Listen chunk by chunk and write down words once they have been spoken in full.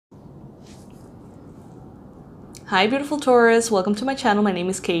Hi beautiful Taurus, welcome to my channel. My name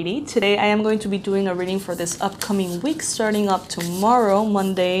is Katie. Today I am going to be doing a reading for this upcoming week starting up tomorrow,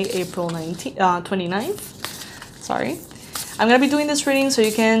 Monday, April 29th. Sorry. I'm going to be doing this reading so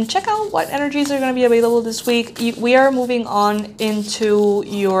you can check out what energies are going to be available this week. We are moving on into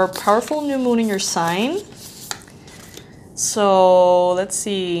your powerful new moon in your sign. So let's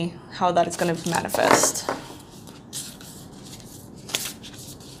see how that is going to manifest.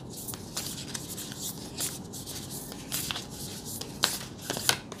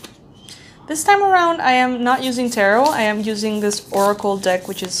 This time around, I am not using tarot. I am using this oracle deck,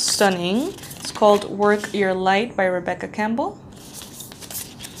 which is stunning. It's called Work Your Light by Rebecca Campbell.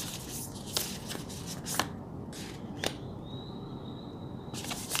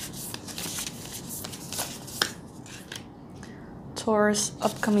 Taurus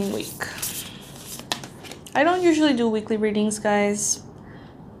upcoming week. I don't usually do weekly readings, guys.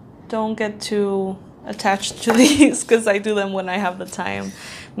 Don't get too attached to these because I do them when I have the time.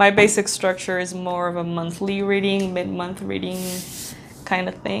 My basic structure is more of a monthly reading, mid-month reading kind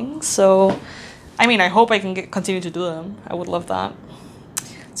of thing. So, I mean, I hope I can continue to do them. I would love that.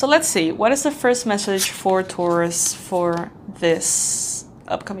 So let's see. What is the first message for Taurus for this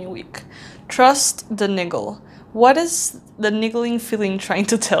upcoming week? Trust the niggle. What is the niggling feeling trying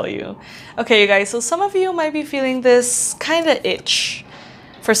to tell you? Okay, you guys. So some of you might be feeling this kind of itch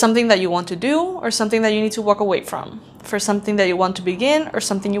for something that you want to do or something that you need to walk away from. For something that you want to begin or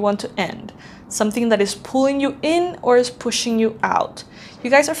something you want to end. Something that is pulling you in or is pushing you out.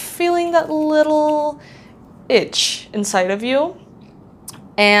 You guys are feeling that little itch inside of you.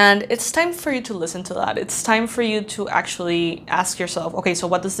 And it's time for you to listen to that. It's time for you to actually ask yourself, okay, so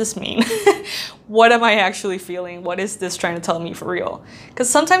what does this mean? What am I actually feeling? What is this trying to tell me for real? Because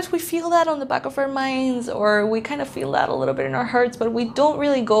sometimes we feel that on the back of our minds, or we kind of feel that a little bit in our hearts, but we don't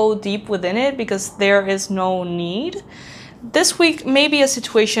really go deep within it because there is no need. This week, maybe a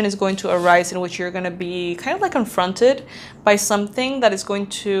situation is going to arise in which you're going to be kind of like confronted by something that is going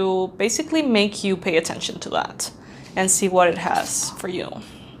to basically make you pay attention to that and see what it has for you.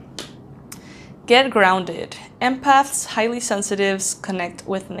 Get grounded. Empaths, highly sensitives, connect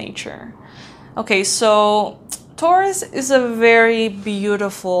with nature. Okay, so Taurus is a very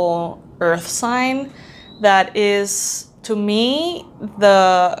beautiful earth sign that is, to me,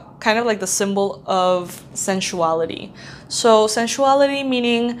 the kind of like the symbol of sensuality. So sensuality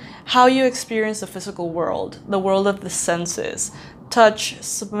meaning how you experience the physical world, the world of the senses. Touch,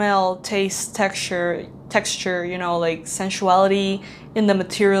 smell, taste, texture, you know, like sensuality in the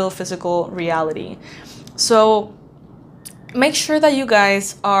material physical reality. So make sure that you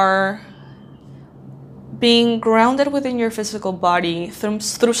guys are being grounded within your physical body through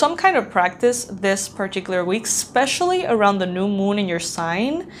some kind of practice this particular week, especially around the new moon in your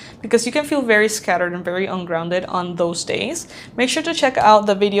sign, because you can feel very scattered and very ungrounded on those days. Make sure to check out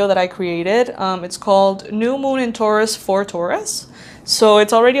the video that I created. It's called New Moon in Taurus for Taurus. So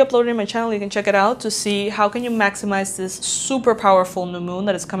it's already uploaded in my channel. You can check it out to see how can you maximize this super powerful new moon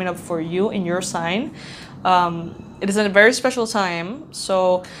that is coming up for you in your sign. It is a very special time.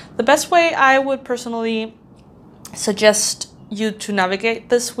 So the best way I would personally suggest you to navigate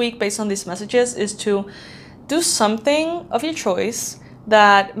this week based on these messages is to do something of your choice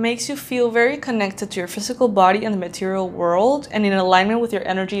that makes you feel very connected to your physical body and the material world and in alignment with your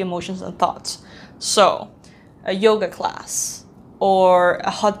energy, emotions, and thoughts. So a yoga class, or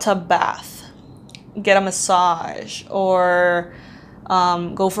a hot tub bath, get a massage, or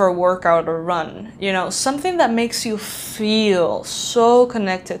go for a workout or run. You know, something that makes you feel so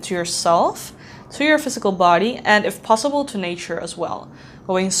connected to yourself, to your physical body, and if possible to nature as well.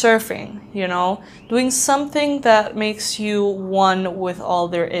 Going surfing, you know, doing something that makes you one with all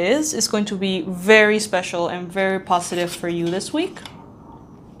there is going to be very special and very positive for you this week.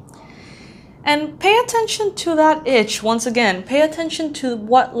 And pay attention to that itch. Once again, pay attention to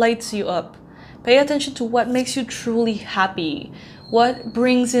what lights you up. Pay attention to what makes you truly happy. What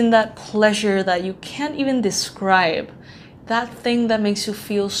brings in that pleasure that you can't even describe. That thing that makes you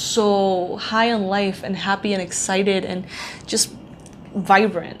feel so high on life and happy and excited and just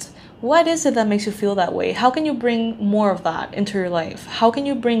vibrant. What is it that makes you feel that way? How can you bring more of that into your life? How can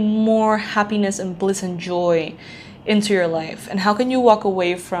you bring more happiness and bliss and joy into your life? And how can you walk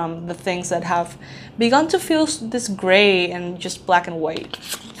away from the things that have begun to feel this gray and just black and white?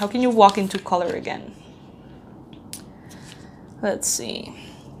 How can you walk into color again? Let's see.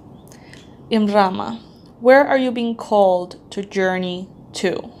 Imrama, where are you being called to journey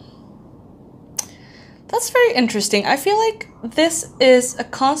to? That's very interesting. I feel like this is a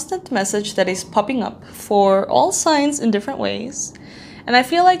constant message that is popping up for all signs in different ways. And I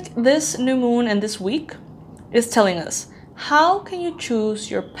feel like this new moon and this week is telling us, how can you choose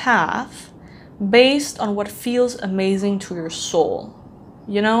your path based on what feels amazing to your soul?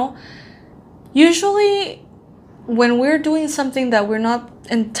 You know, usually when we're doing something that we're not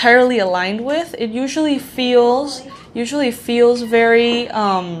entirely aligned with, it usually feels very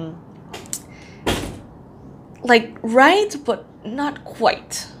like right, but not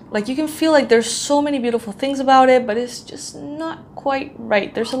quite. Like you can feel like there's so many beautiful things about it, but it's just not quite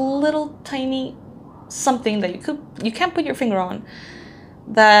right. There's a little tiny something that you can't put your finger on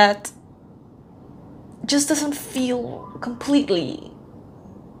that just doesn't feel completely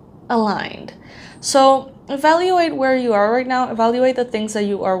aligned. So evaluate where you are right now, evaluate the things that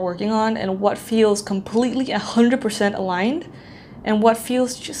you are working on and what feels completely 100% aligned and what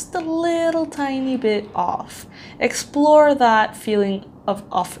feels just a little tiny bit off. Explore that feeling of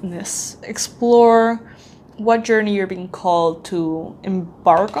offness. Explore what journey you're being called to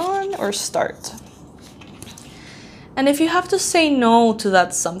embark on or start. And if you have to say no to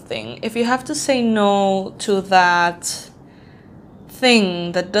that something, if you have to say no to that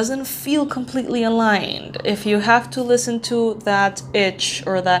thing that doesn't feel completely aligned, if you have to listen to that itch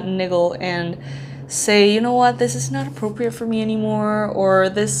or that niggle and say, you know what, this is not appropriate for me anymore, or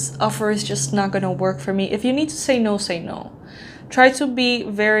this offer is just not going to work for me. If you need to say no, say no. Try to be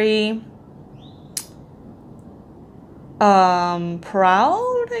very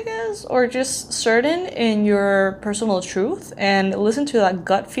proud, I guess, or just certain in your personal truth and listen to that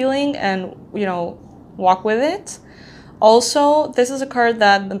gut feeling and, you know, walk with it. Also, this is a card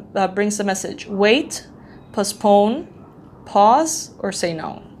that brings the message: wait, postpone, pause, or say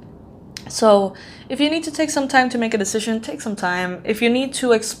no. So if you need to take some time to make a decision, take some time. If you need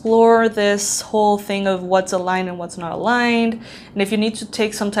to explore this whole thing of what's aligned and what's not aligned, and if you need to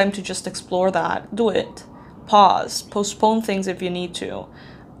take some time to just explore that, do it. Pause, postpone things if you need to.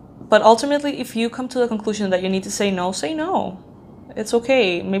 But ultimately, if you come to the conclusion that you need to say no, say no. It's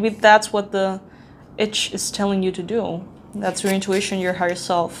okay. Maybe that's what the itch is telling you to do. That's your intuition, your higher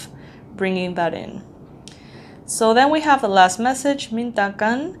self bringing that in. So then we have the last message,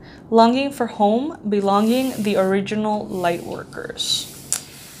 Mintakan, longing for home, belonging, the original light workers.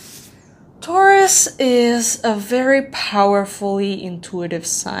 Taurus is a very powerfully intuitive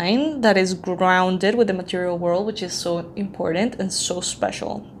sign that is grounded with the material world, which is so important and so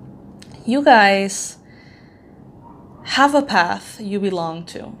special. You guys have a path you belong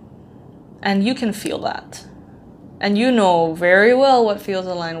to, and you can feel that. And you know very well what feels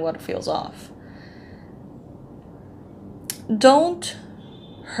aligned, what feels off. Don't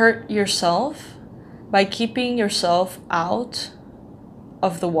hurt yourself by keeping yourself out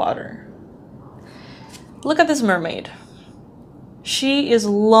of the water. Look at this mermaid. She is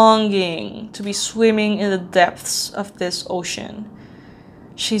longing to be swimming in the depths of this ocean.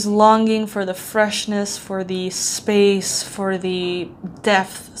 She's longing for the freshness, for the space, for the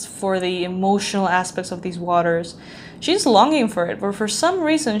depth, for the emotional aspects of these waters. She's longing for it, but for some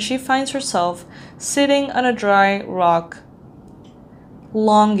reason she finds herself sitting on a dry rock,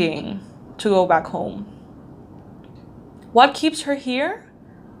 longing to go back home. What keeps her here,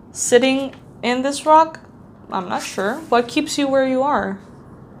 sitting in this rock? I'm not sure. What keeps you where you are?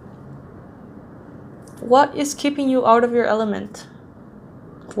 What is keeping you out of your element?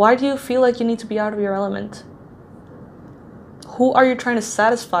 Why do you feel like you need to be out of your element? Who are you trying to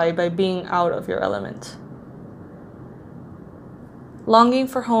satisfy by being out of your element? Longing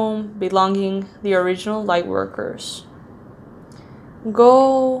for home, belonging, the original light workers.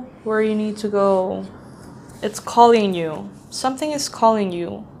 Go where you need to go. It's calling you. Something is calling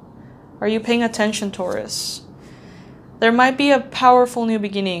you. Are you paying attention, Taurus? There might be a powerful new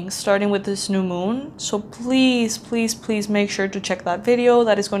beginning starting with this new moon. So please, please, please make sure to check that video.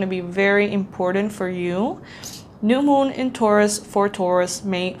 That is going to be very important for you. New moon in Taurus for Taurus,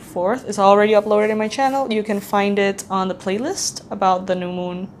 May 4th. It's already uploaded in my channel. You can find it on the playlist about the new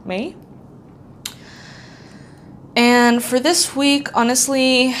moon, May. And for this week,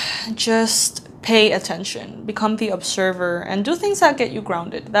 honestly, just pay attention, become the observer, and do things that get you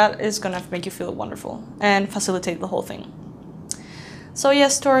grounded. That is gonna make you feel wonderful and facilitate the whole thing. So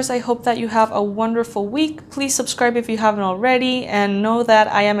yes, Taurus, I hope that you have a wonderful week. Please subscribe if you haven't already, and know that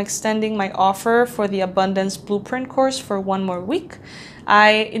I am extending my offer for the Abundance Blueprint course for one more week.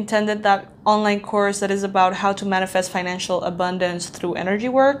 I intended that online course that is about how to manifest financial abundance through energy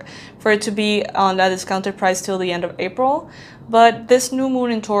work, for it to be on a discounted price till the end of April. But this new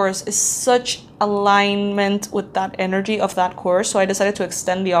moon in Taurus is such alignment with that energy of that course, so I decided to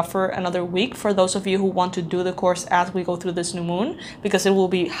extend the offer another week for those of you who want to do the course as we go through this new moon, because it will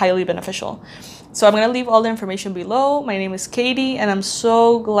be highly beneficial. So I'm going to leave all the information below. My name is Katie, and I'm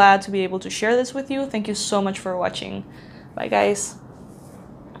so glad to be able to share this with you. Thank you so much for watching. Bye, guys.